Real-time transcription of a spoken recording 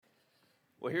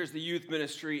Well, here's the youth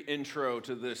ministry intro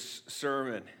to this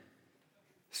sermon.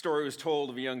 The story was told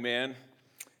of a young man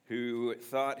who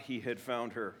thought he had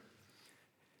found her.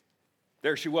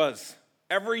 There she was.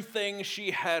 Everything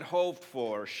she had hoped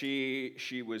for. She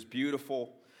was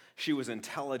beautiful. She was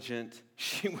intelligent.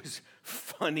 She was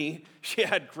funny. She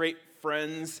had great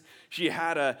friends. She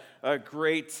had a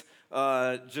great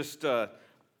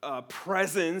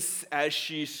presence as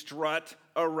she strut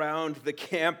around the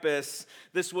campus.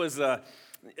 This was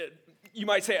you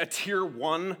might say a tier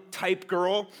 1 type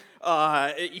girl.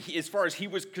 As far as he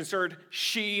was concerned,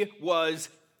 she was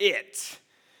it.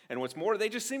 And what's more, they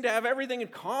just seemed to have everything in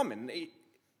common,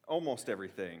 almost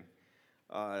everything.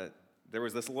 There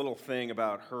was this little thing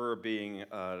about her being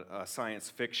a science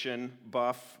fiction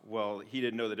buff. Well, he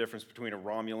didn't know the difference between a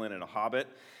Romulan and a Hobbit.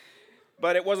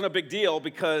 But it wasn't a big deal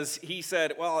because he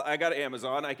said, well, I got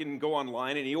Amazon, I can go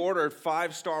online, and he ordered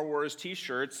 5 Star Wars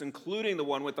t-shirts, including the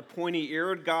one with the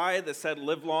pointy-eared guy that said,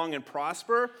 "Live long and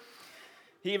prosper."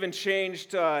 He even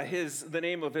changed the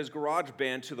name of his garage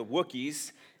band to the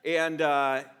Wookiees, and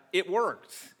it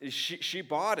worked. She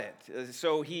bought it.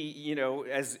 So he,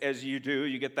 as you do,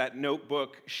 you get that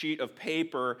notebook sheet of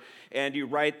paper, and you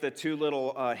write the 2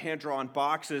 little hand-drawn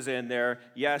boxes in there,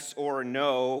 yes or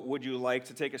no, would you like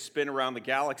to take a spin around the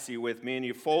galaxy with me? And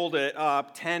you fold it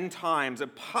up 10 times,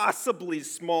 impossibly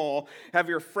small, have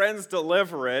your friends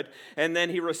deliver it, and then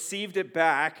he received it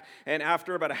back, and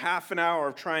after about a half an hour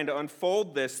of trying to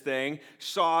unfold this thing,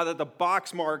 saw that the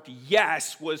box marked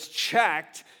yes was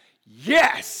checked.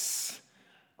 Yes!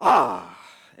 An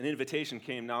invitation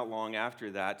came not long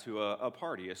after that to a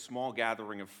party, a small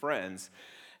gathering of friends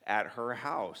at her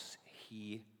house.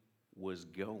 He was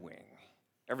going.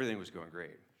 Everything was going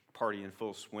great. Party in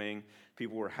full swing.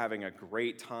 People were having a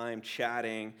great time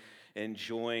chatting,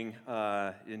 enjoying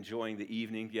the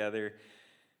evening together.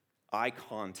 Eye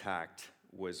contact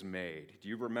was made. Do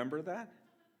you remember that?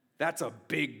 That's a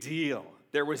big deal.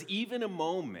 There was even a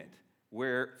moment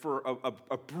where for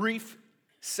a brief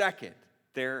second,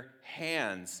 their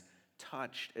hands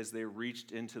touched as they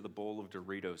reached into the bowl of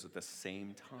Doritos at the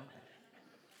same time.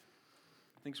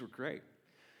 Things were great.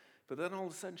 But then all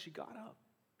of a sudden, she got up.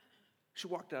 She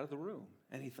walked out of the room,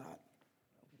 and he thought,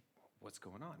 what's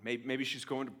going on? Maybe she's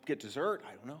going to get dessert.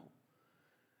 I don't know.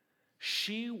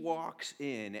 She walks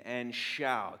in and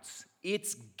shouts,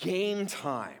 "It's game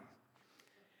time."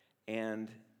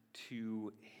 And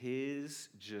to his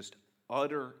just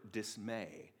utter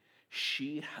dismay,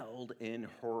 she held in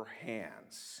her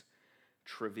hands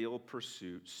Trivial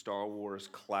Pursuit Star Wars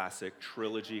Classic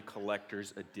Trilogy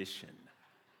Collector's Edition,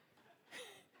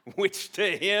 which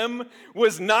to him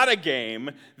was not a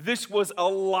game. This was a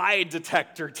lie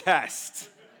detector test.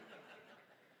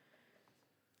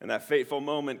 And that fateful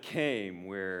moment came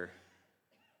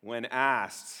when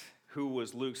asked who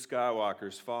was Luke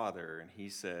Skywalker's father, and he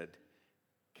said,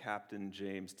 Captain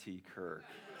James T. Kirk.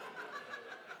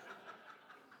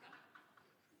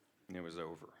 And it was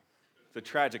over. It's a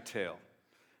tragic tale,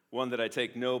 one that I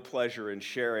take no pleasure in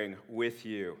sharing with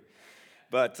you.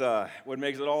 But what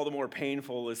makes it all the more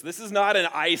painful is this is not an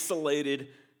isolated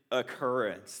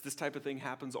occurrence. This type of thing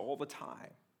happens all the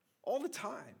time. All the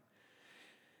time.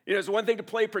 It's one thing to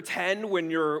play pretend when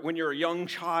you're a young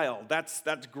child. That's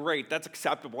great. That's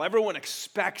acceptable. Everyone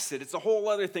expects it. It's a whole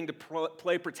other thing to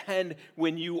play pretend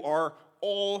when you are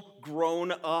all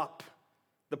grown up.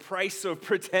 The price of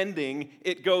pretending,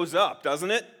 it goes up,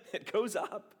 doesn't it? It goes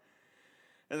up.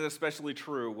 And it's especially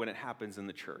true when it happens in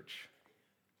the church.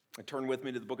 Turn with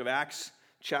me to the book of Acts,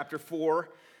 chapter 4,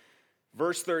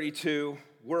 verse 32.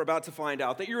 We're about to find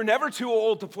out that you're never too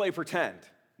old to play pretend.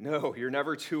 No, you're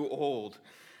never too old.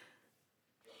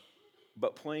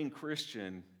 But playing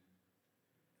Christian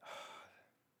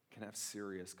can have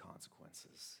serious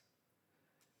consequences.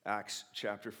 Acts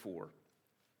chapter 4,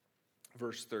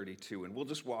 verse 32. And we'll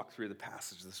just walk through the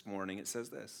passage this morning. It says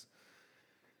this.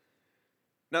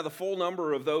 Now the full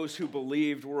number of those who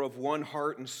believed were of one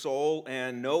heart and soul,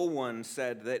 and no one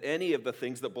said that any of the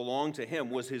things that belonged to him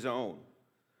was his own.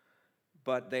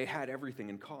 But they had everything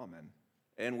in common.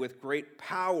 And with great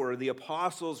power, the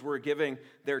apostles were giving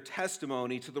their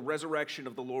testimony to the resurrection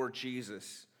of the Lord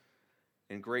Jesus.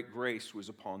 And great grace was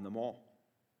upon them all.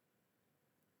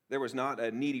 There was not a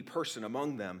needy person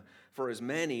among them, for as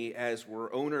many as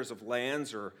were owners of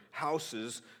lands or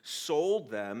houses sold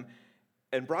them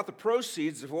and brought the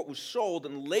proceeds of what was sold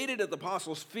and laid it at the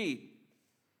apostles' feet.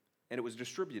 And it was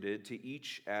distributed to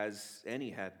each as any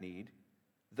had need.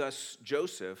 Thus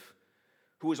Joseph,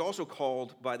 who was also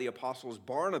called by the apostles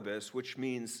Barnabas, which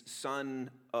means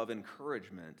son of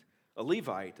encouragement, a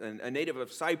Levite, a native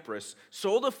of Cyprus,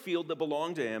 sold a field that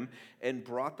belonged to him and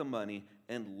brought the money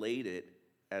and laid it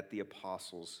at the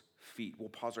apostles' feet. We'll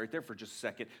pause right there for just a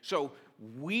second. So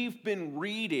we've been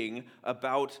reading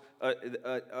about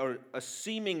a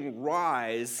seeming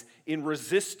rise in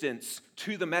resistance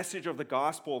to the message of the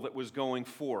gospel that was going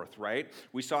forth, right?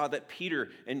 We saw that Peter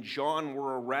and John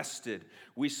were arrested.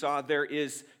 We saw there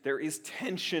is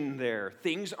tension there.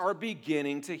 Things are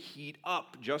beginning to heat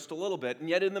up just a little bit. And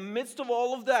yet in the midst of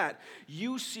all of that,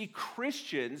 you see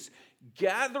Christians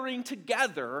gathering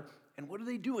together, and what are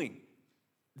they doing?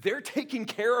 They're taking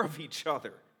care of each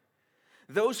other.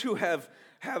 Those who have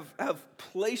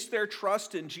placed their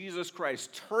trust in Jesus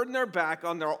Christ, turned their back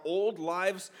on their old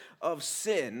lives of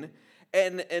sin,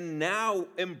 and now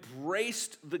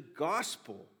embraced the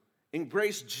gospel,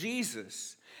 embraced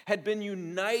Jesus, had been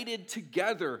united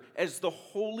together as the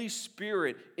Holy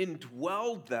Spirit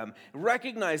indwelled them,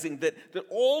 recognizing that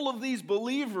all of these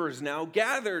believers now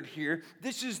gathered here,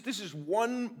 this is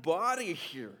one body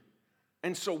here.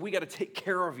 And so we got to take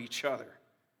care of each other.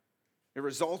 It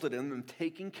resulted in them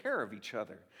taking care of each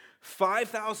other.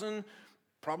 5,000,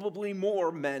 probably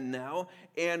more men now,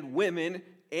 and women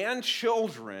and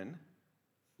children,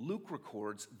 Luke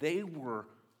records, they were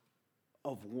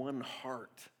of one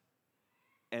heart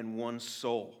and one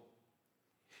soul.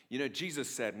 You know, Jesus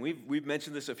said, and we've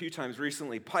mentioned this a few times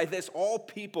recently, by this all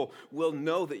people will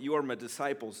know that you are my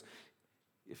disciples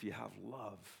if you have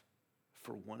love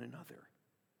for one another.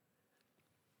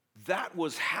 That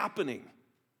was happening.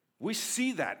 We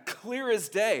see that clear as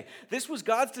day. This was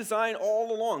God's design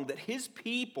all along, that his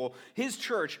people, his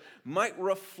church, might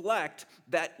reflect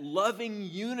that loving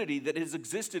unity that has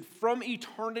existed from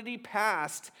eternity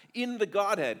past in the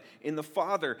Godhead, in the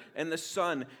Father and the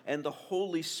Son and the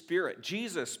Holy Spirit.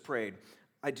 Jesus prayed,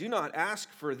 I do not ask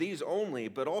for these only,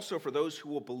 but also for those who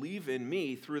will believe in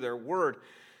me through their word,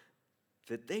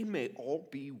 that they may all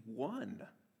be one,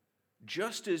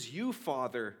 just as you,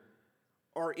 Father,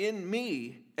 are in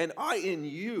me, and I in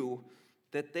you,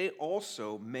 that they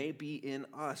also may be in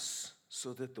us,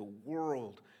 so that the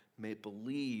world may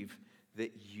believe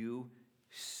that you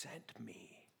sent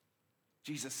me.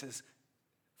 Jesus says,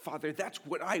 Father, that's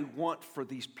what I want for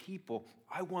these people.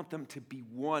 I want them to be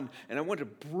one, and I want to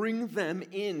bring them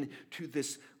in to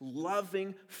this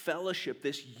loving fellowship,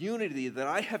 this unity that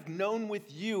I have known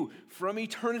with you from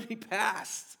eternity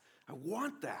past. I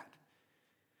want that.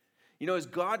 You know, as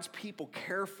God's people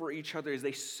care for each other, as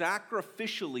they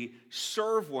sacrificially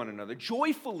serve one another,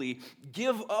 joyfully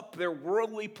give up their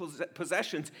worldly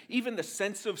possessions, even the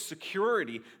sense of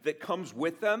security that comes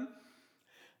with them,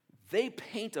 they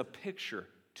paint a picture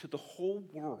to the whole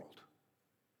world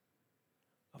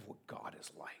of what God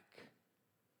is like.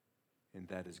 And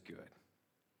that is good.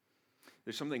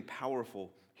 There's something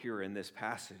powerful here in this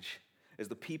passage. As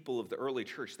the people of the early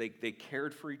church, they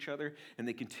cared for each other, and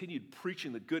they continued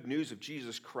preaching the good news of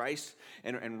Jesus Christ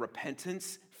and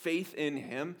repentance, faith in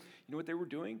him. You know what they were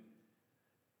doing?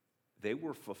 They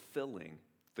were fulfilling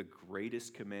the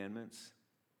greatest commandments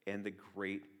and the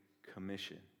Great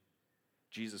Commission.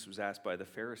 Jesus was asked by the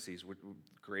Pharisees, what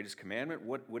greatest commandment?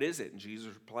 What is it? And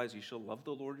Jesus replies, you shall love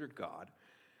the Lord your God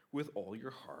with all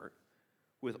your heart,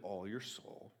 with all your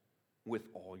soul, with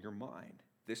all your mind.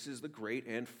 This is the great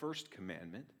and first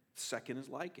commandment. Second is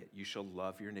like it. You shall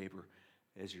love your neighbor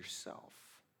as yourself.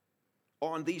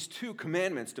 On these two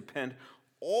commandments depend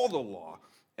all the law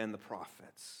and the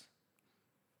prophets.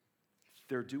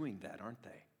 They're doing that, aren't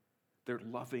they? They're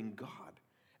loving God,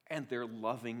 and they're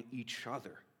loving each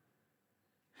other.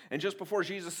 And just before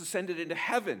Jesus ascended into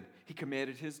heaven, he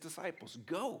commanded his disciples,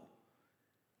 go.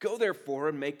 Go, therefore,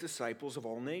 and make disciples of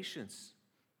all nations,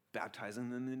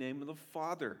 baptizing them in the name of the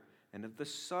Father, and of the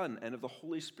Son, and of the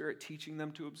Holy Spirit, teaching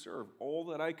them to observe all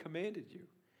that I commanded you.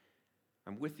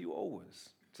 I'm with you always,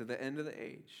 to the end of the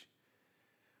age.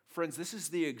 Friends, this is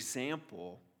the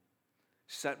example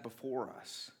set before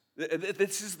us.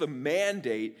 This is the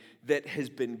mandate that has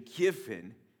been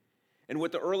given. And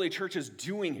what the early church is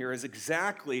doing here is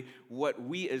exactly what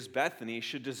we as Bethany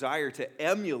should desire to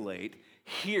emulate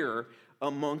here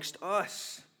amongst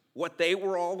us. What they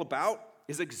were all about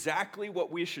is exactly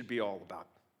what we should be all about.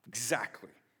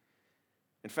 Exactly.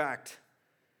 In fact,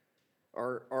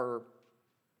 our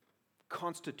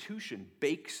Constitution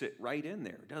bakes it right in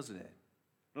there, doesn't it?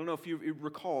 I don't know if you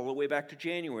recall all the way back to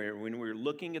January when we were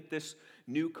looking at this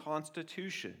new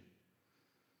Constitution.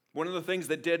 One of the things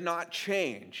that did not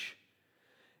change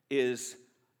is,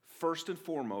 first and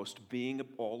foremost, being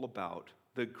all about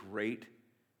the great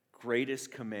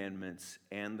greatest commandments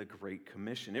and the Great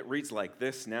Commission. It reads like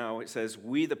this now. It says,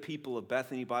 "We, the people of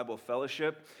Bethany Bible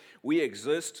Fellowship, we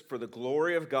exist for the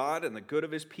glory of God and the good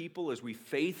of his people as we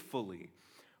faithfully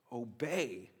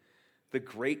obey the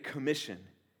Great Commission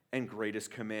and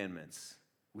greatest commandments.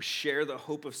 We share the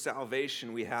hope of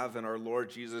salvation we have in our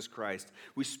Lord Jesus Christ.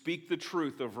 We speak the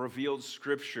truth of revealed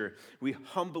Scripture. We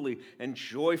humbly and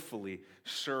joyfully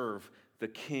serve the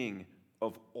King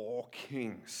of all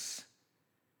kings."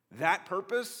 That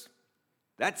purpose,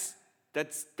 that's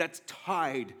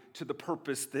tied to the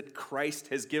purpose that Christ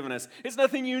has given us. It's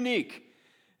nothing unique.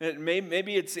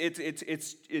 Maybe it's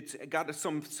got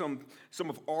some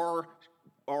of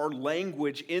our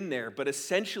language in there, but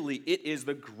essentially it is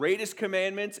the greatest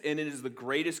commandments and it is the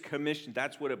greatest commission.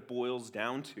 That's what it boils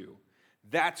down to.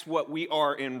 That's what we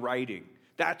are in writing.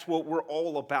 That's what we're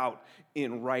all about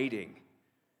in writing.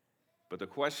 But the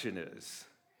question is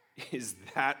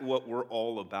that what we're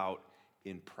all about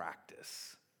in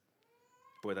practice?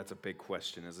 Boy, that's a big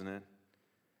question, isn't it?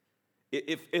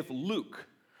 If Luke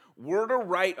were to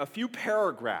write a few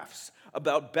paragraphs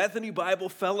about Bethany Bible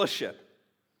Fellowship,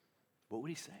 what would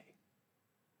he say?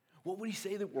 What would he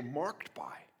say that we're marked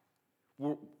by?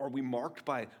 Are we marked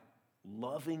by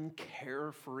loving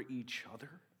care for each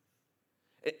other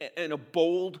and a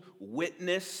bold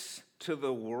witness to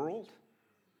the world?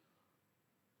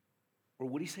 Or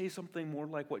would he say something more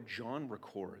like what John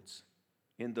records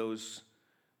in those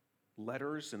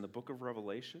letters in the book of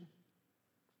Revelation?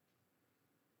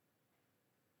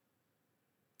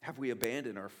 Have we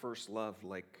abandoned our first love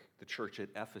like the church at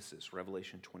Ephesus,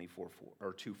 Revelation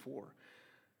 2:4?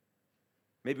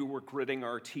 Maybe we're gritting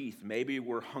our teeth. Maybe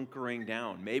we're hunkering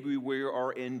down. Maybe we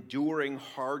are enduring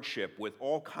hardship with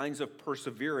all kinds of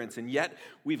perseverance, and yet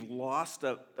we've lost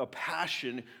a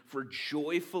passion for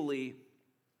joyfully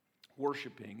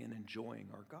worshiping and enjoying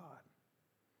our God.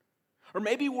 Or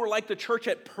maybe we're like the church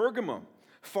at Pergamum,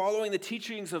 following the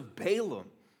teachings of Balaam,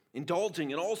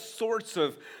 indulging in all sorts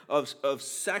of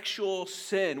sexual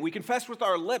sin. We confess with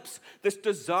our lips this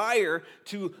desire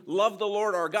to love the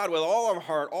Lord our God with all our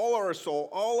heart, all our soul,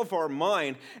 all of our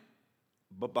mind,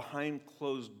 but behind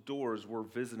closed doors we're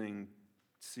visiting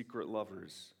secret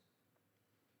lovers.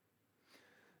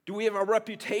 Do we have a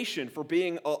reputation for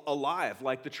being alive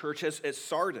like the church at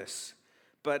Sardis,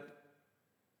 but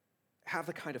have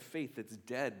the kind of faith that's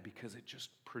dead because it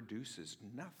just produces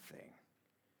nothing?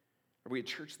 Are we a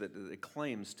church that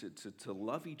claims to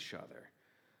love each other,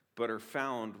 but are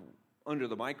found under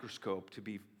the microscope to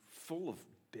be full of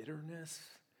bitterness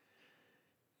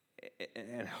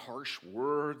and harsh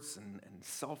words and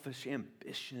selfish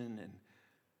ambition and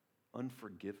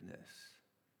unforgiveness?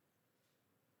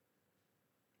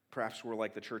 Perhaps we're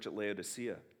like the church at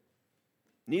Laodicea.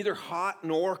 Neither hot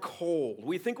nor cold.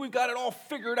 We think we've got it all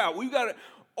figured out. We've got it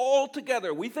all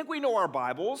together. We think we know our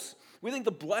Bibles. We think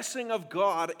the blessing of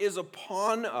God is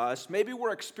upon us. Maybe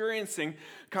we're experiencing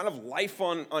kind of life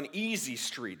on easy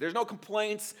street. There's no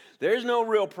complaints. There's no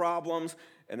real problems.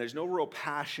 And there's no real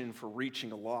passion for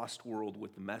reaching a lost world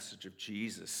with the message of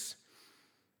Jesus.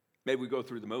 Maybe we go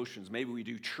through the motions. Maybe we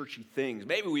do churchy things.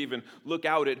 Maybe we even look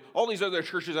out at all these other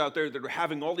churches out there that are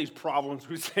having all these problems.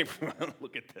 We say,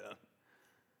 look at them.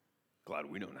 Glad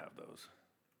we don't have those.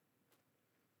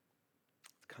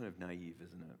 It's kind of naive,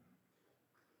 isn't it?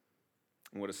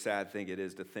 And what a sad thing it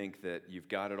is to think that you've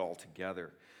got it all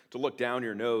together. To look down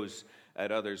your nose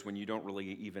at others when you don't really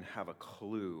even have a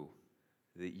clue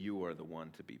that you are the one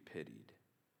to be pitied.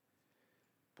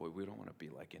 Boy, we don't want to be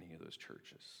like any of those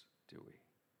churches, do we?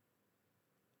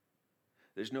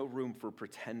 There's no room for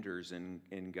pretenders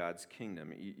in God's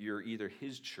kingdom. You're either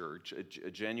his church, a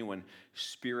genuine,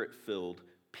 spirit-filled,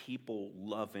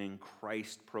 people-loving,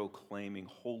 Christ-proclaiming,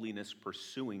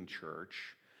 holiness-pursuing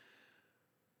church,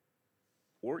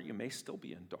 or you may still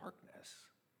be in darkness.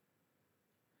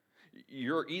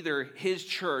 You're either his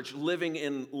church living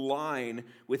in line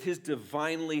with his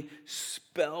divinely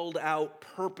spelled out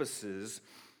purposes,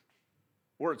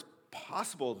 or it's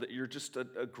possible that you're just a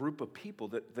group of people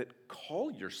that call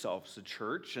yourselves a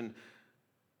church and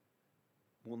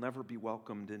will never be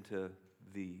welcomed into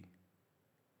the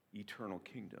eternal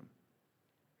kingdom.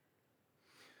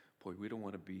 Boy, we don't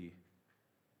want to be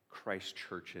Christ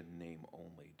Church in name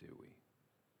only, do we?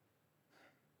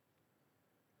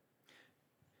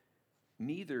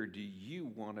 Neither do you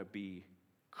want to be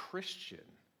Christian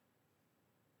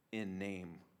in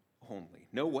name only.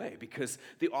 No way, because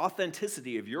the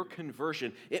authenticity of your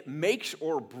conversion, it makes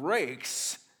or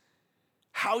breaks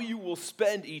how you will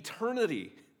spend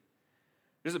eternity.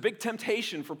 There's a big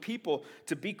temptation for people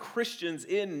to be Christians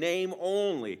in name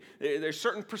only. There's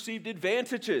certain perceived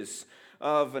advantages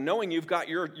of knowing you've got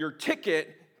your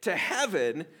ticket to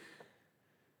heaven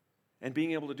and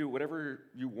being able to do whatever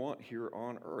you want here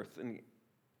on earth.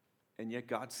 And yet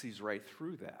God sees right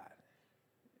through that.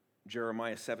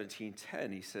 Jeremiah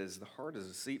 17:10, he says, "The heart is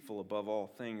deceitful above all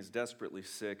things, desperately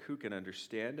sick. Who can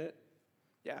understand it?"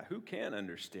 Yeah, who can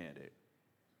understand it?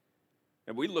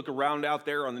 And we look around out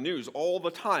there on the news all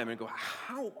the time and go,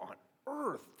 how on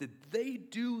earth did they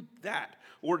do that?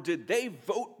 Or did they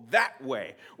vote that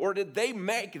way? Or did they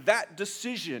make that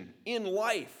decision in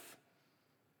life?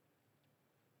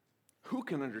 Who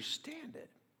can understand it?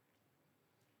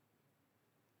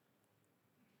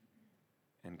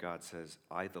 And God says,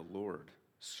 "I, the Lord,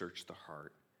 search the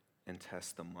heart and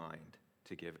test the mind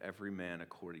to give every man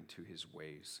according to his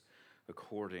ways,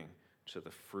 according to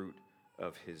the fruit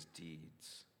of his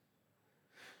deeds."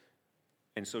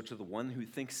 And so to the one who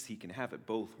thinks he can have it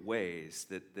both ways,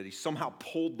 that he somehow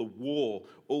pulled the wool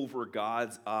over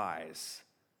God's eyes,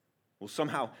 will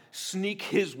somehow sneak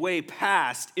his way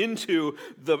past into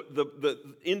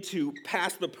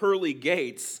past the pearly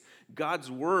gates, God's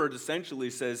word essentially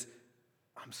says,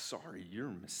 "I'm sorry, you're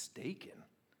mistaken."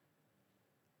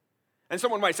 And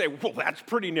someone might say, well, that's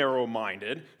pretty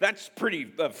narrow-minded. That's pretty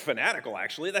fanatical,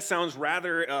 actually. That sounds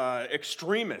rather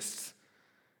extremist.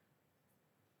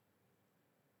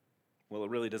 Well, it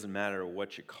really doesn't matter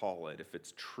what you call it. If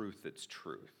it's truth, it's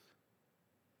truth.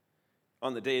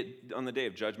 On the day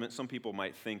of judgment, some people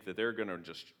might think that they're going to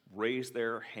just raise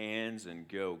their hands and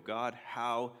go, "God,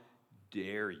 how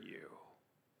dare you?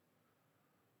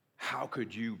 How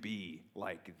could you be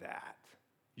like that?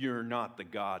 You're not the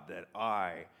God that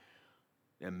I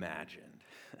imagined."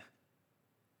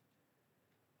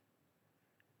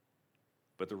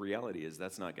 But the reality is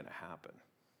that's not going to happen.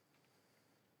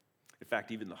 In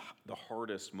fact, even the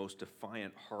hardest, most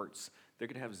defiant hearts, they're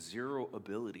going to have zero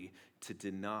ability to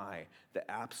deny the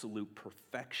absolute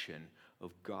perfection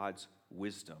of God's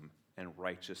wisdom and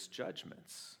righteous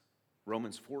judgments.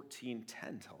 Romans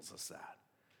 14:10 tells us that.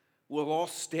 We'll all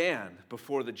stand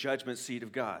before the judgment seat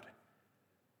of God.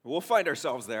 We'll find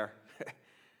ourselves there.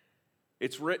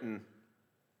 It's written,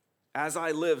 "As I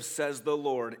live, says the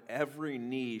Lord, every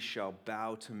knee shall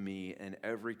bow to me, and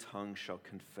every tongue shall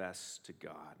confess to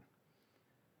God."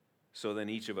 So then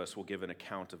each of us will give an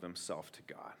account of himself to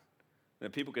God.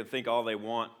 And people can think all they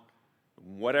want,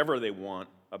 whatever they want,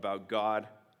 about God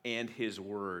and his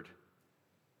word.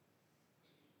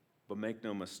 But make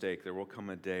no mistake, there will come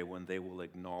a day when they will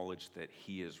acknowledge that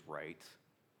he is right.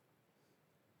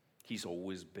 He's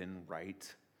always been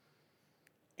right.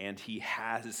 And he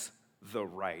has the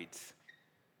right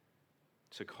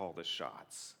to call the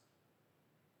shots.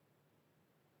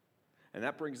 And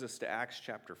that brings us to Acts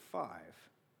chapter 5,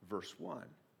 verse 1.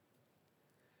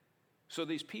 So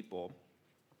these people,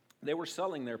 they were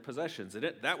selling their possessions, and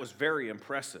that was very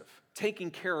impressive. Taking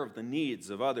care of the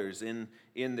needs of others in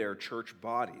their church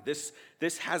body.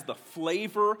 This has the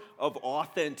flavor of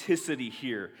authenticity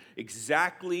here,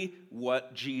 exactly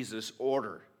what Jesus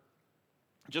ordered.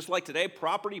 Just like today,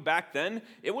 property back then,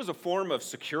 it was a form of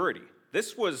security.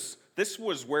 This was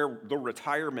where the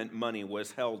retirement money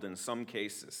was held in some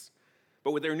cases.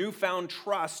 But with their newfound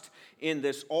trust in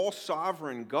this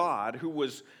all-sovereign God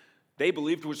they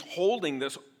believed was holding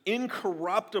this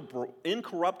incorruptible,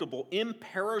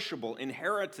 imperishable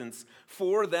inheritance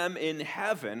for them in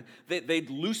heaven, they'd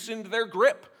loosened their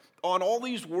grip on all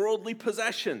these worldly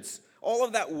possessions, all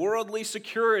of that worldly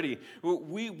security.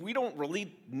 We don't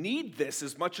really need this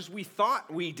as much as we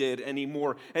thought we did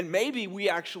anymore. And maybe we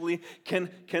actually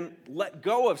can let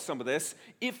go of some of this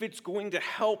if it's going to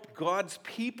help God's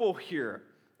people here.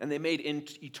 And they made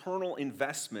eternal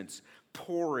investments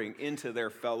pouring into their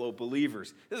fellow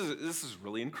believers. This is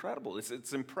really incredible.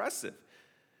 It's impressive.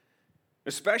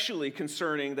 Especially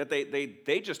concerning that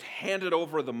they just handed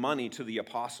over the money to the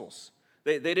apostles.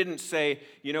 They didn't say,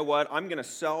 you know what, I'm going to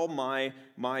sell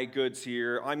my goods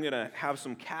here. I'm going to have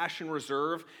some cash in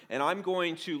reserve, and I'm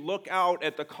going to look out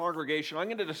at the congregation. I'm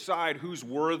going to decide who's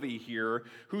worthy here,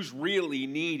 who's really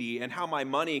needy, and how my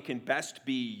money can best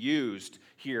be used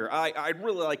here. I'd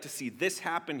really like to see this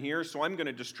happen here, so I'm going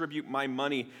to distribute my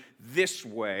money this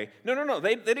way. No.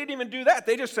 They didn't even do that.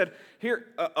 They just said, here,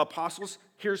 apostles,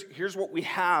 here's what we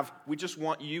have. We just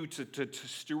want you to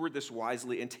steward this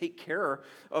wisely and take care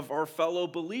of our fellow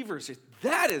believers.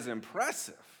 That is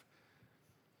impressive.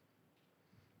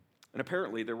 And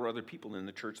apparently there were other people in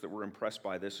the church that were impressed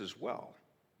by this as well.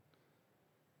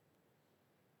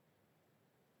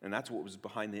 And that's what was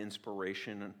behind the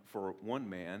inspiration for one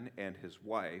man and his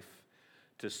wife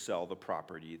to sell the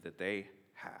property that they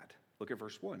had. Look at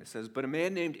verse 1. It says, "But a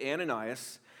man named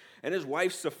Ananias and his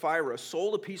wife Sapphira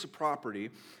sold a piece of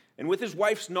property And with his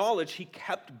wife's knowledge, he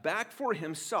kept back for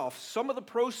himself some of the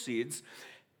proceeds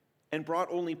and brought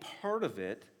only part of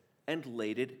it and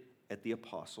laid it at the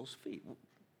apostles' feet.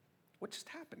 What just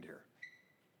happened here?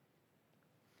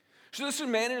 So this is a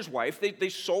man and his wife. They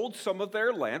sold some of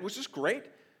their land, which is great.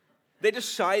 They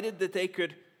decided that they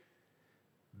could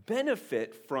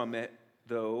benefit from it,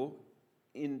 though,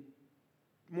 in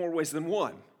more ways than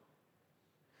one.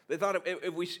 They thought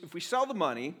if we sell the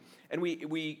money and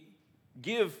we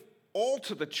give all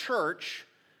to the church,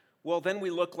 well, then we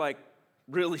look like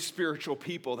really spiritual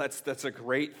people. That's a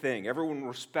great thing. Everyone will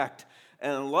respect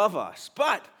and love us.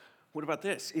 But what about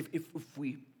this? If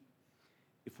we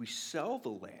sell the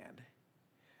land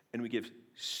and we give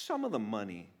some of the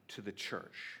money to the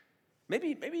church,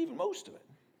 maybe even most of it,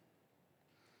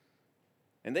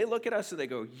 and they look at us and they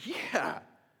go, yeah,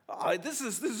 this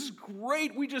is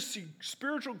great. We just see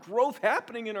spiritual growth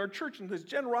happening in our church, and this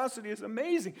generosity is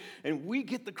amazing. And we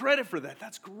get the credit for that.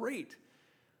 That's great.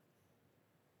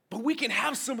 But we can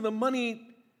have some of the money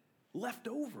left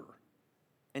over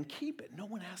and keep it. No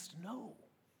one has to know.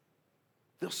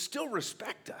 They'll still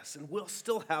respect us, and we'll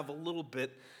still have a little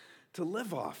bit to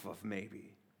live off of,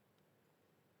 maybe.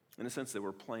 In a sense, they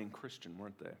were playing Christian,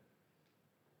 weren't they?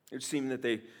 It seemed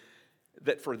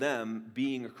that for them,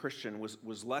 being a Christian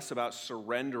was less about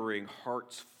surrendering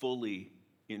hearts fully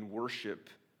in worship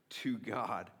to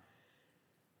God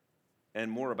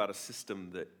and more about a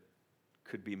system that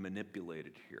could be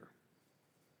manipulated here.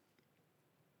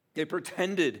 They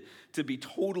pretended to be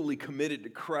totally committed to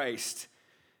Christ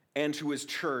and to his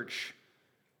church,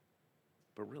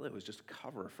 but really it was just a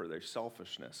cover for their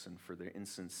selfishness and for their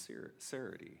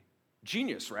insincerity.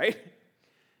 Genius, right?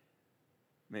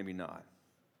 Maybe not.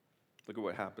 Look at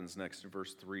what happens next in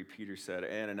verse 3. Peter said,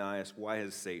 Ananias, why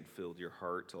has Satan filled your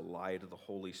heart to lie to the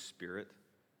Holy Spirit?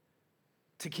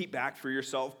 To keep back for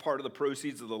yourself part of the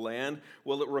proceeds of the land?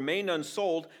 Well, it remained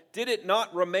unsold. Did it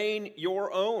not remain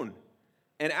your own?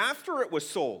 And after it was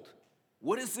sold,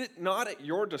 what is it not at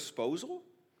your disposal?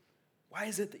 Why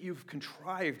is it that you've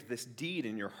contrived this deed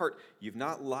in your heart? You've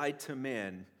not lied to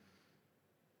man,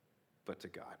 but to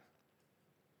God.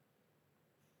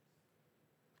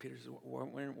 Peter says, why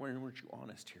weren't you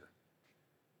honest here?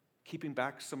 Keeping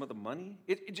back some of the money?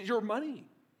 It's your money.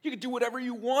 You can do whatever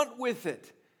you want with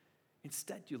it.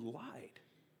 Instead, you lied.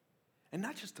 And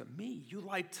not just to me, you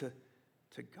lied to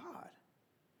God.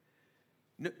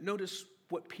 Notice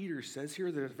what Peter says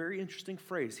here. There's a very interesting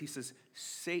phrase. He says,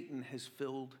 Satan has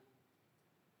filled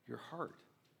your heart.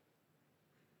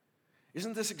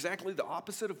 Isn't this exactly the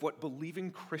opposite of what believing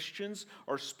Christians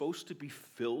are supposed to be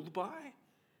filled by?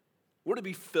 We're to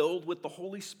be filled with the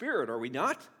Holy Spirit, are we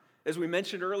not? As we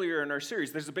mentioned earlier in our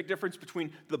series, there's a big difference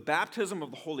between the baptism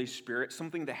of the Holy Spirit,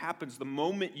 something that happens the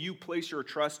moment you place your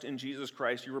trust in Jesus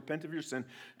Christ, you repent of your sin,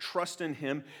 trust in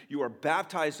him, you are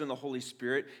baptized in the Holy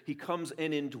Spirit, he comes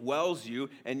and indwells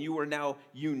you, and you are now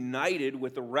united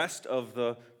with the rest of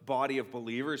the body of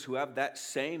believers who have that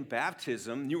same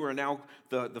baptism. You are now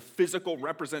the physical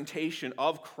representation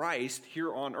of Christ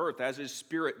here on earth as his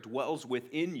Spirit dwells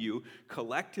within you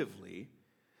collectively.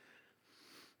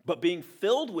 But being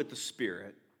filled with the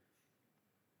Spirit,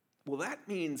 well, that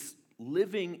means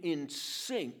living in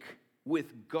sync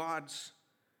with God's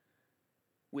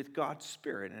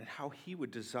Spirit and how he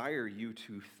would desire you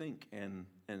to think and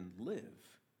live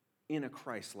in a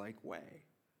Christ-like way.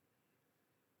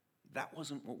 That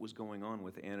wasn't what was going on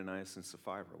with Ananias and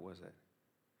Sapphira, was it?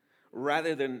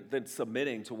 Rather than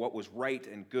submitting to what was right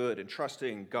and good and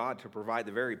trusting God to provide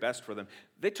the very best for them,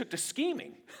 they took to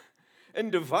scheming and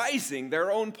devising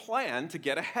their own plan to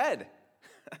get ahead.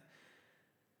 And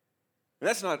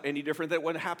that's not any different than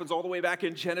what happens all the way back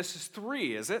in Genesis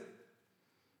 3, is it?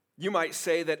 You might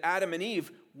say that Adam and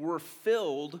Eve were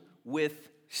filled with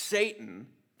Satan,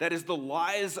 that is the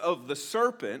lies of the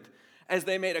serpent, as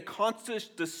they made a conscious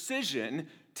decision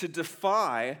to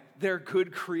defy their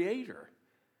good creator.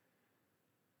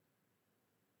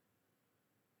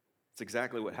 It's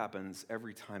exactly what happens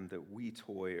every time that we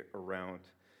toy around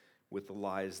with the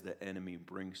lies the enemy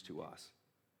brings to us.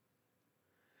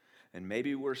 And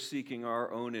maybe we're seeking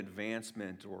our own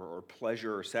advancement or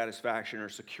pleasure or satisfaction or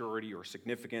security or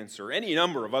significance or any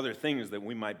number of other things that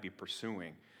we might be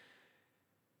pursuing.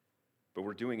 But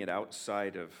we're doing it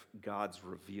outside of God's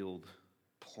revealed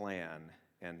plan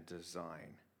and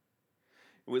design.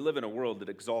 We live in a world that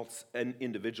exalts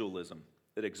individualism,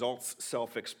 that exalts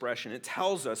self-expression. It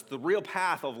tells us the real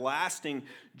path of lasting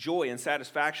joy and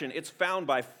satisfaction, it's found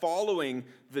by following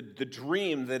the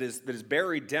dream that is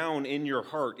buried down in your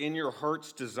heart, in your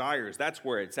heart's desires. That's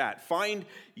where it's at. Find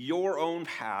your own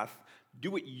path,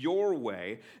 Do it your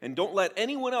way, and don't let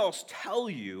anyone else tell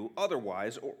you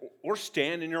otherwise or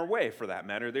stand in your way, for that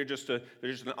matter. They're just an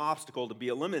obstacle to be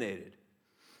eliminated.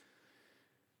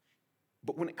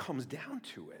 But when it comes down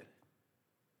to it,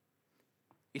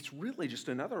 it's really just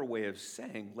another way of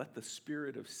saying, let the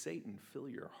spirit of Satan fill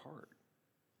your heart.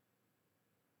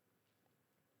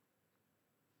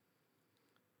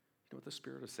 You know what the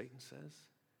spirit of Satan says?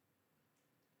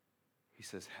 He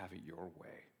says, have it your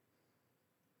way,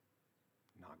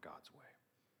 not God's way.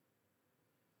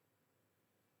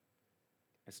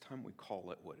 It's time we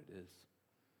call it what it is.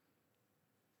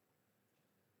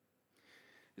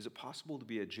 Is it possible to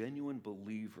be a genuine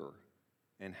believer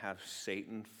and have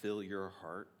Satan fill your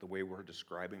heart the way we're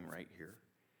describing right here?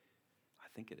 I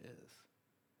think it is.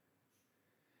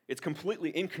 It's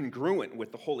completely incongruent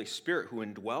with the Holy Spirit who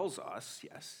indwells us,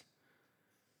 yes.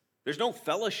 There's no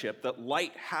fellowship that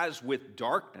light has with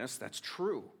darkness, that's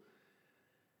true.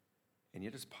 And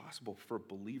yet it's possible for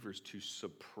believers to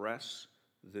suppress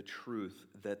the truth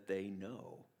that they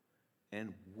know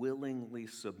and willingly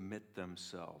submit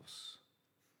themselves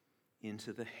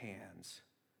into the hands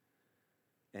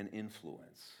and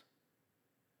influence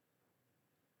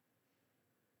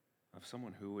of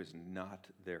someone who is not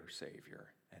their Savior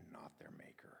and not their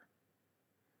Maker.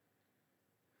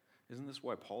 Isn't this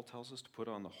why Paul tells us to put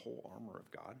on the whole armor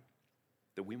of God?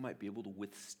 That we might be able to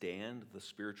withstand the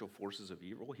spiritual forces of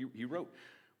evil? He wrote,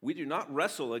 we do not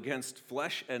wrestle against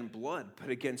flesh and blood, but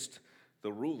against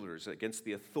the rulers, against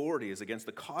the authorities, against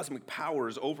the cosmic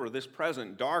powers over this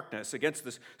present darkness, against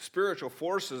the spiritual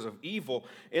forces of evil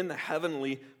in the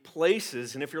heavenly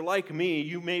places. And if you're like me,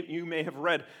 you may have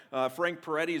read Frank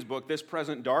Peretti's book, This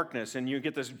Present Darkness, and you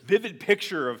get this vivid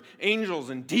picture of angels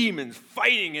and demons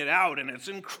fighting it out, and it's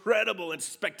incredible and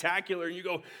spectacular. And you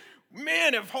go,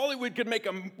 man, if Hollywood could make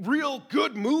a real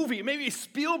good movie, maybe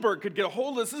Spielberg could get a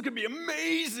hold of this. This could be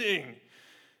amazing.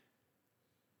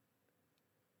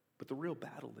 But the real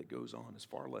battle that goes on is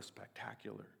far less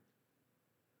spectacular.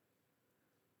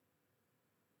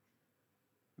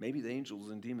 Maybe the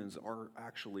angels and demons are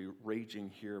actually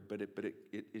raging here, but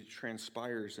it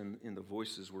transpires in the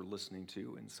voices we're listening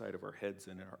to inside of our heads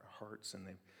and our hearts, and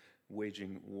they're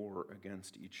waging war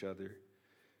against each other.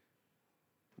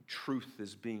 Truth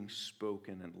is being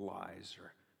spoken and lies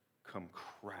are come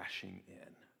crashing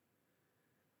in.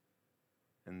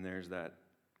 And there's that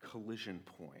collision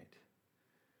point,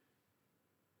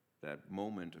 that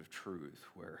moment of truth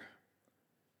where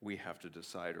we have to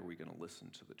decide, are we going to listen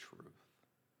to the truth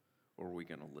or are we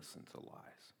going to listen to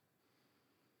lies?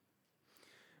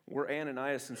 Were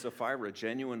Ananias and Sapphira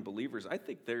genuine believers? I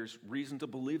think there's reason to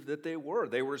believe that they were.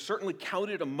 They were certainly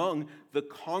counted among the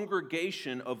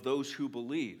congregation of those who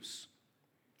believes.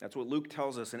 That's what Luke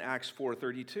tells us in Acts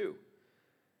 4:32.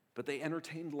 But they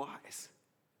entertained lies.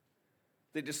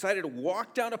 They decided to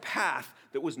walk down a path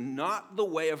that was not the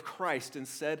way of Christ.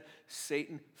 Instead,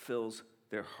 Satan fills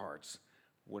their hearts.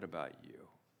 What about you?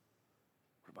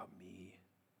 What about me?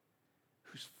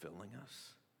 Who's filling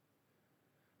us?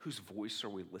 Whose voice are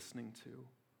we listening to?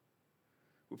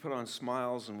 We put on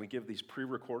smiles and we give these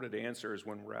pre-recorded answers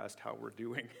when we're asked how we're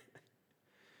doing.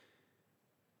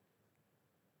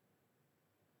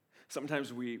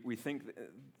 Sometimes we think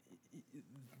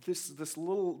this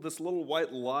little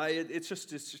white lie,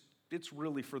 it's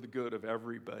really for the good of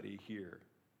everybody here.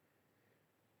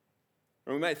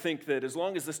 Or we might think that as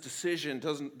long as this decision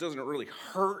doesn't really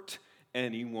hurt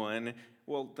anyone,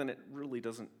 well, then it really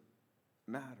doesn't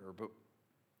matter. But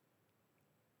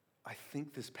I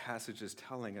think this passage is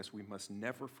telling us we must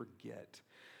never forget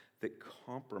that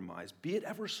compromise, be it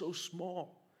ever so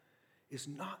small, is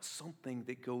not something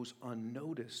that goes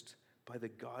unnoticed by the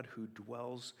God who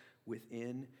dwells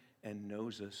within and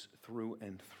knows us through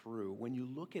and through. When you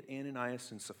look at Ananias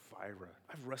and Sapphira,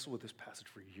 I've wrestled with this passage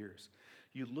for years.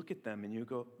 You look at them and you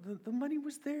go, the money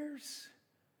was theirs.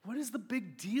 What is the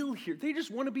big deal here? They just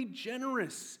want to be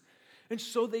generous. And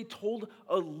so they told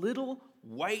a little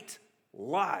white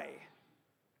lie.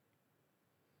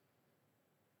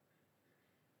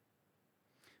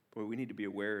 But we need to be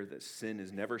aware that sin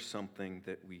is never something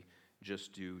that we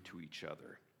just do to each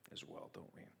other as well,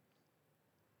 don't we?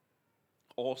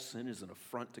 All sin is an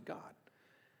affront to God.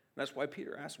 That's why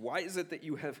Peter asks, why is it that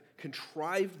you have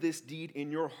contrived this deed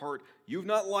in your heart? You've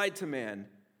not lied to man,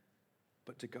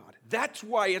 but to God. That's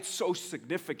why it's so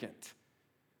significant.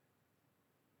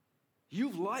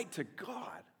 You've lied to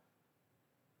God.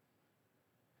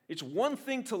 It's one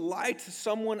thing to lie to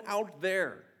someone out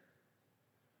there,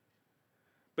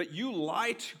 but you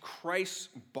lie to Christ's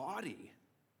body,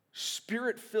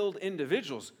 spirit-filled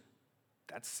individuals.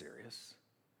 That's serious.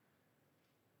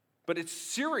 But it's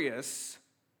serious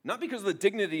Not because of the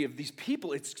dignity of these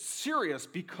people. It's serious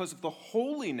because of the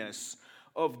holiness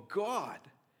of God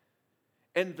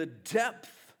and the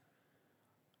depth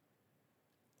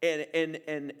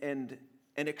and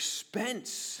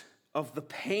expense of the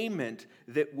payment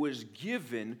that was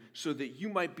given so that you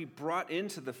might be brought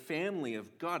into the family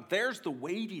of God. There's the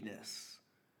weightiness.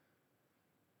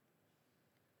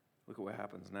 Look at what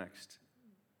happens next.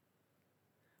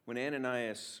 When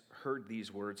Ananias heard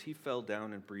these words, he fell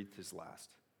down and breathed his last.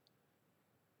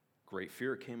 Great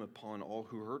fear came upon all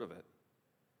who heard of it.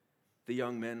 The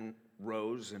young men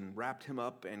rose and wrapped him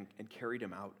up and carried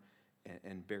him out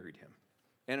and buried him.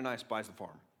 Ananias buys the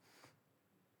farm.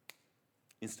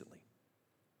 Instantly.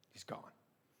 He's gone.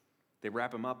 They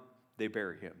wrap him up, they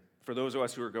bury him. For those of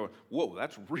us who are going, whoa,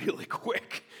 that's really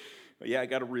quick. But yeah, I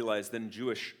got to realize then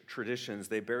Jewish traditions,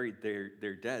 they buried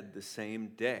their dead the same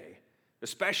day,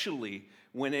 especially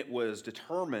when it was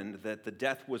determined that the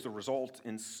death was the result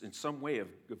in some way of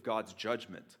God's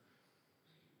judgment.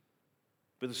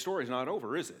 But the story's not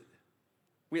over, is it?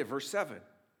 We have verse 7.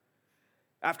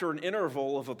 After an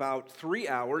interval of about 3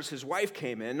 hours, his wife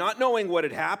came in, not knowing what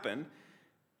had happened.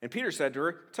 And Peter said to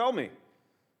her, Tell me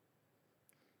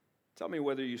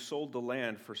whether you sold the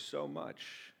land for so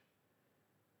much.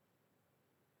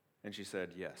 And she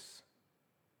said, Yes,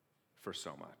 for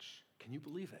so much. Can you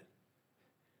believe it?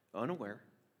 Unaware.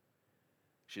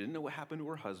 She didn't know what happened to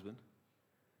her husband.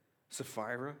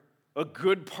 Sapphira, a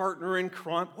good partner in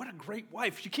crime. What a great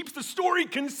wife. She keeps the story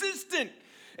consistent.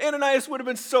 Ananias would have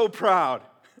been so proud.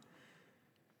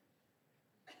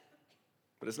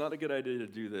 But it's not a good idea to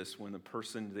do this when the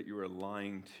person that you are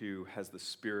lying to has the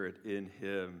Spirit in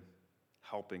him,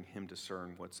 helping him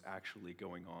discern what's actually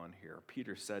going on here.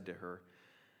 Peter said to her,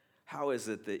 How is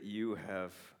it that you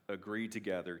have agreed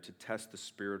together to test the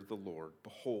Spirit of the Lord?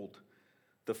 Behold,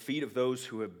 the feet of those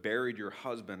who have buried your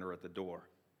husband are at the door,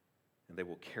 and they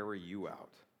will carry you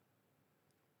out.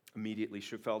 Immediately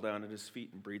she fell down at his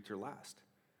feet and breathed her last.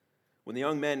 When the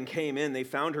young men came in, they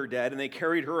found her dead, and they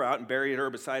carried her out and buried her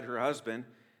beside her husband.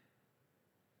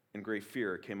 And great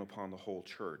fear came upon the whole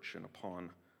church and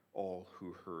upon all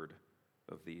who heard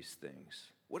of these things.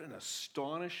 What an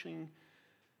astonishing,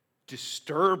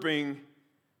 disturbing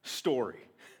story.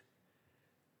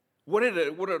 What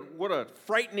a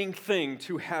frightening thing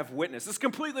to have witnessed. It's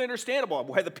completely understandable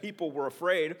why the people were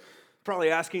afraid,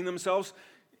 probably asking themselves,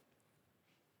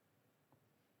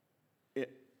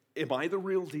 am I the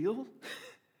real deal?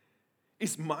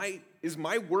 Is my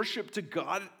worship to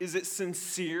God, is it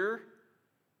sincere?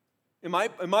 Am I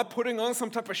putting on some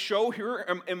type of show here?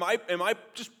 Am I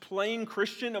just playing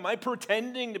Christian? Am I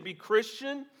pretending to be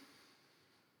Christian?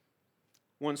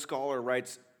 One scholar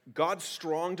writes, God's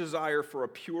strong desire for a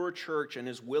pure church and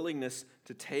his willingness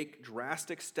to take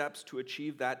drastic steps to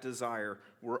achieve that desire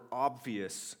were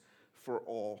obvious for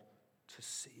all to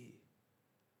see.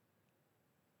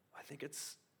 I think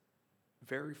it's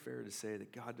very fair to say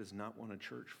that God does not want a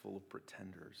church full of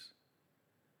pretenders,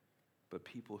 but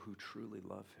people who truly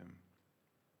love him.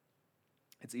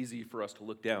 It's easy for us to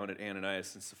look down at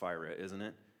Ananias and Sapphira, isn't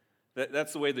it?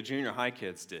 That's the way the junior high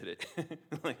kids did it.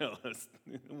 Like, oh,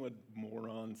 what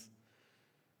morons.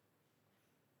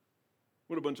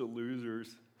 What a bunch of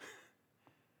losers.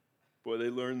 Boy, they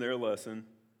learned their lesson.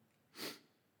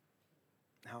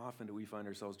 How often do we find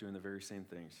ourselves doing the very same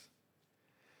things?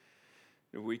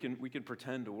 We can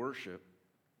pretend to worship.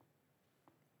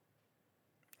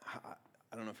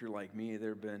 I don't know if you're like me.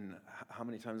 There have been how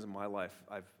many times in my life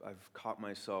I've caught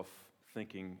myself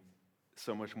thinking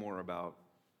so much more about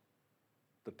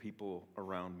the people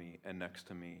around me and next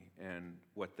to me and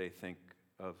what they think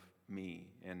of me,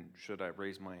 and should I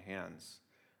raise my hands,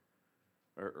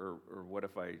 or what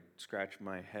if I scratch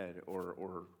my head,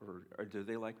 or do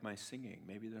they like my singing?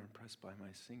 Maybe they're impressed by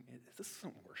my singing. This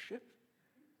isn't worship.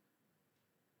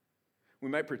 We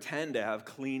might pretend to have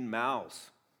clean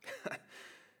mouths,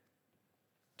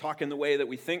 talk in the way that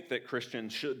we think that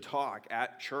Christians should talk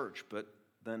at church, but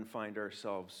then find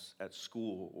ourselves at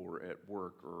school or at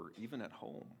work or even at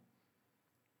home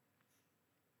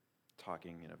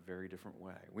talking in a very different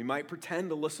way. We might pretend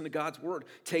to listen to God's word,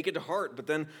 take it to heart, but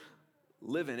then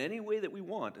live in any way that we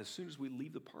want as soon as we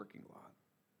leave the parking lot.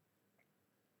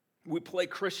 We play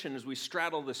Christian as we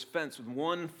straddle this fence with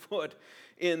one foot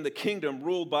in the kingdom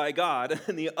ruled by God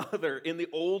and the other in the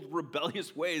old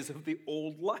rebellious ways of the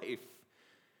old life.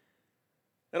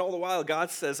 And all the while,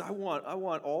 God says, I want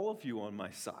all of you on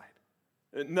my side.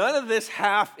 None of this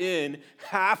half in,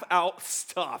 half out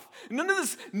stuff. None of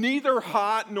this neither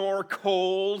hot nor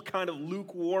cold kind of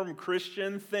lukewarm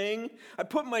Christian thing. I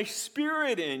put my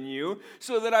Spirit in you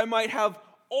so that I might have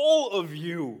all of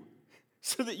you,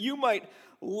 so that you might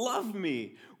love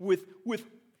me with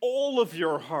all of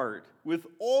your heart, with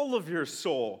all of your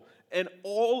soul, and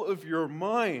all of your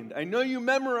mind. I know you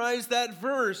memorized that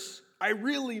verse. I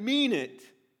really mean it.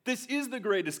 This is the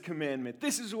greatest commandment.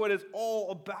 This is what it's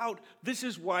all about. This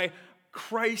is why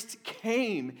Christ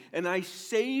came and I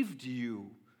saved you.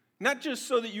 Not just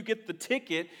so that you get the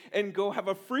ticket and go have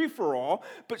a free-for-all,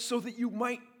 but so that you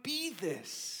might be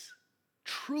this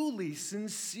truly,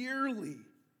 sincerely.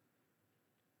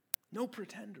 No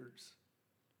pretenders.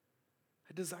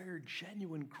 I desire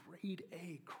genuine, grade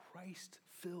A,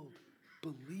 Christ-filled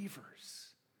believers.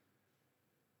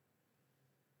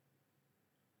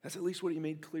 That's at least what he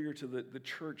made clear to the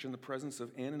church in the presence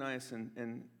of Ananias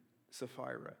and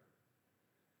Sapphira.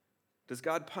 Does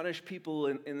God punish people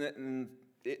in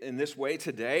this way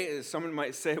today? Someone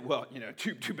might say, well,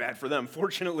 too bad for them.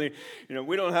 Fortunately,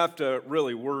 we don't have to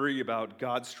really worry about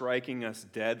God striking us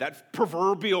dead. That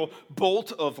proverbial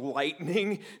bolt of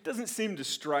lightning doesn't seem to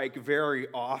strike very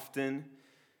often.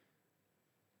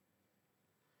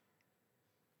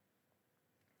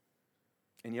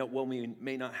 And yet, while we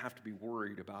may not have to be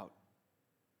worried about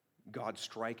God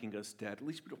striking us dead, at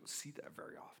least we don't see that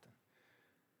very often.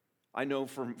 I know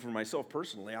for myself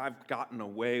personally, I've gotten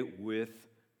away with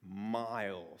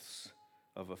miles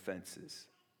of offenses.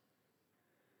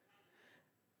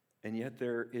 And yet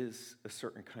there is a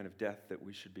certain kind of death that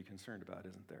we should be concerned about,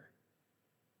 isn't there?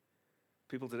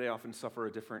 People today often suffer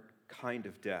a different kind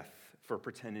of death for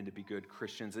pretending to be good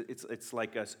Christians. It's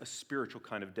like a spiritual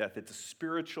kind of death. It's a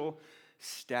spiritual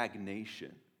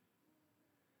stagnation.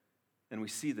 And we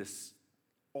see this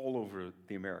all over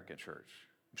the American church.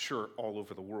 I'm sure all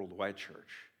over the worldwide church.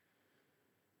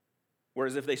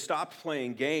 Whereas if they stopped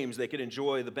playing games, they could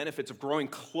enjoy the benefits of growing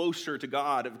closer to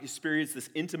God, of experience this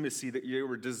intimacy that you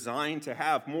were designed to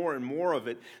have, more and more of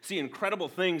it, see incredible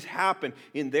things happen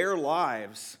in their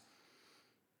lives.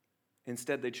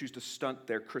 Instead, they choose to stunt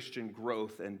their Christian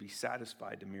growth and be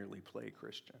satisfied to merely play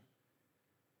Christian.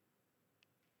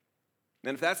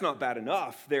 And if that's not bad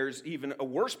enough, there's even a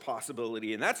worse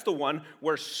possibility, and that's the one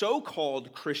where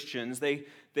so-called Christians, they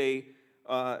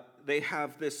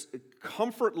have this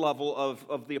comfort level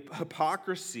of the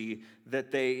hypocrisy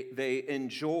that they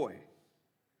enjoy.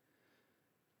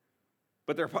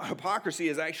 But their hypocrisy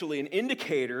is actually an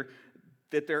indicator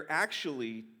that they were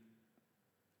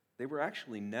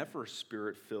actually never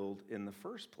Spirit-filled in the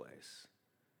first place.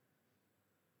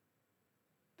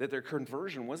 That their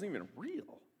conversion wasn't even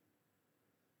real.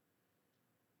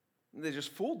 They just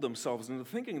fooled themselves into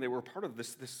thinking they were part of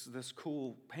this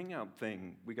cool hangout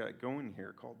thing we got going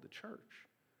here called the church.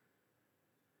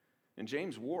 And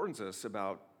James warns us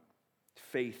about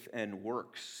faith and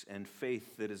works, and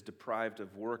faith that is deprived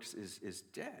of works is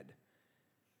dead.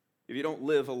 If you don't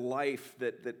live a life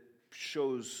that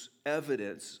shows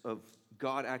evidence of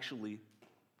God actually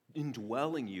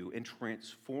indwelling you and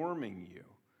transforming you,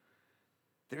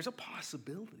 there's a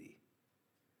possibility.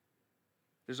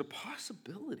 There's a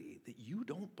possibility that you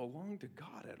don't belong to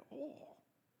God at all.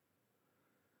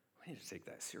 We need to take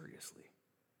that seriously.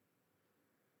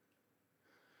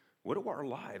 What are our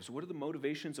lives? What are the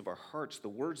motivations of our hearts, the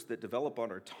words that develop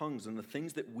on our tongues, and the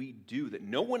things that we do that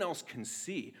no one else can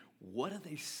see? What do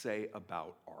they say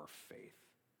about our faith?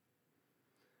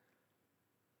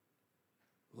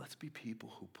 Let's be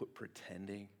people who put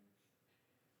pretending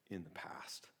in the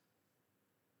past.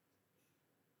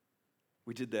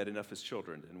 We did that enough as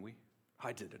children, didn't we?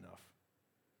 I did enough.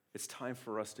 It's time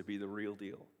for us to be the real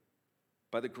deal.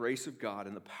 By the grace of God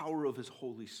and the power of His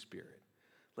Holy Spirit,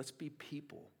 let's be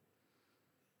people.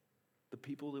 The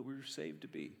people that we were saved to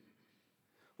be.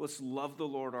 Let's love the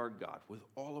Lord our God with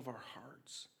all of our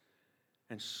hearts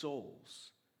and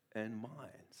souls and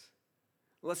minds.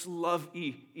 Let's love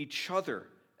each other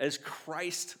as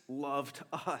Christ loved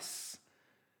us.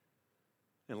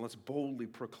 And let's boldly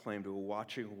proclaim to a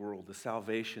watching world the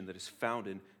salvation that is found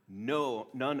in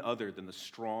none other than the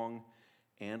strong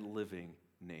and living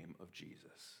name of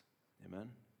Jesus. Amen?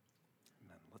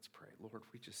 Amen. Let's pray. Lord,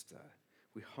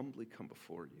 we humbly come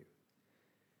before you.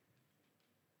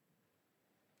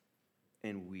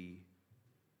 And we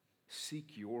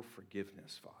seek your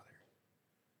forgiveness, Father,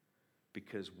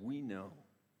 because we know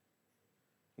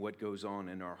what goes on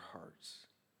in our hearts.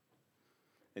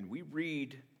 And we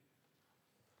read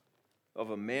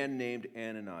of a man named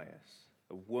Ananias,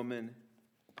 a woman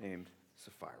named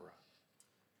Sapphira.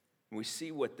 And we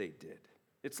see what they did.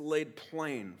 It's laid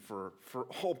plain for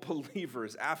all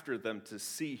believers after them to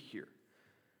see here.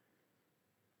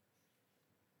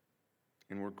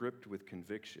 And we're gripped with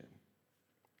conviction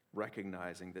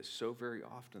recognizing that so very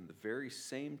often the very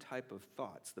same type of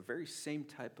thoughts, the very same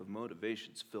type of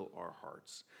motivations fill our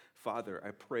hearts. Father,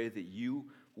 I pray that you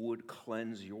would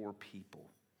cleanse your people,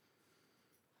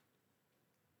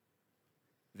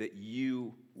 that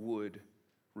you would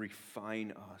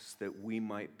refine us, that we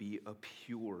might be a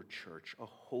pure church, a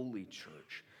holy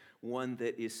church, one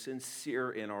that is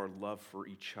sincere in our love for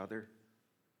each other,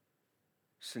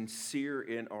 sincere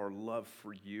in our love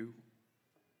for you,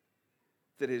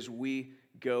 that as we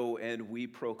go and we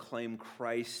proclaim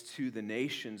Christ to the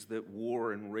nations that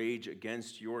war and rage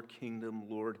against your kingdom,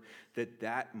 Lord,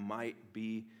 that might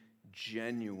be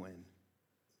genuine,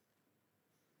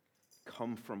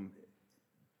 come from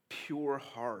pure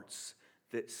hearts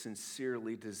that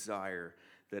sincerely desire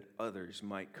that others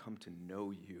might come to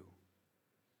know you,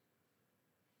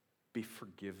 be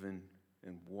forgiven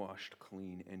and washed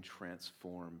clean and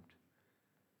transformed.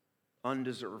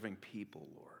 Undeserving people,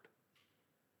 Lord,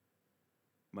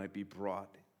 might be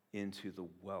brought into the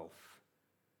wealth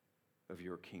of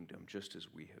your kingdom, just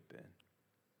as we have been.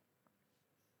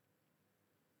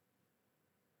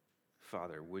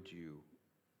 Father, would you,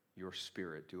 your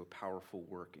Spirit, do a powerful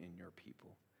work in your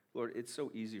people? Lord, it's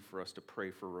so easy for us to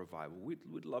pray for revival.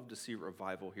 We'd love to see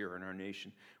revival here in our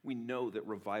nation. We know that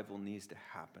revival needs to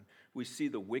happen. We see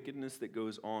the wickedness that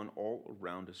goes on all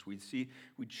around us. We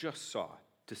just saw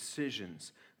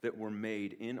decisions that were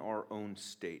made in our own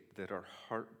state that are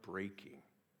heartbreaking.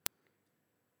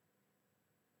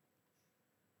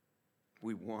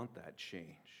 We want that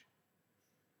change.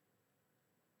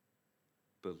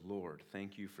 But Lord,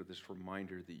 thank you for this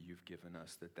reminder that you've given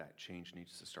us that change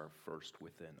needs to start first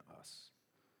within us.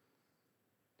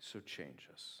 So change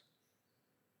us.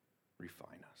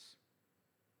 Refine us.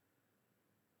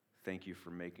 Thank you for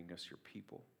making us your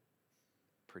people.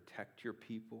 Protect your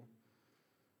people.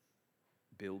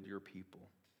 Build your people.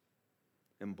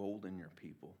 Embolden your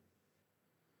people.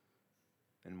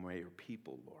 And may your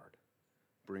people, Lord,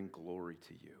 bring glory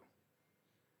to you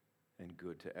and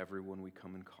good to everyone we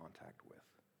come in contact with.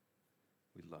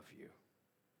 We love you.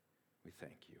 We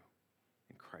thank you.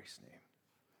 In Christ's name,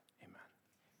 amen.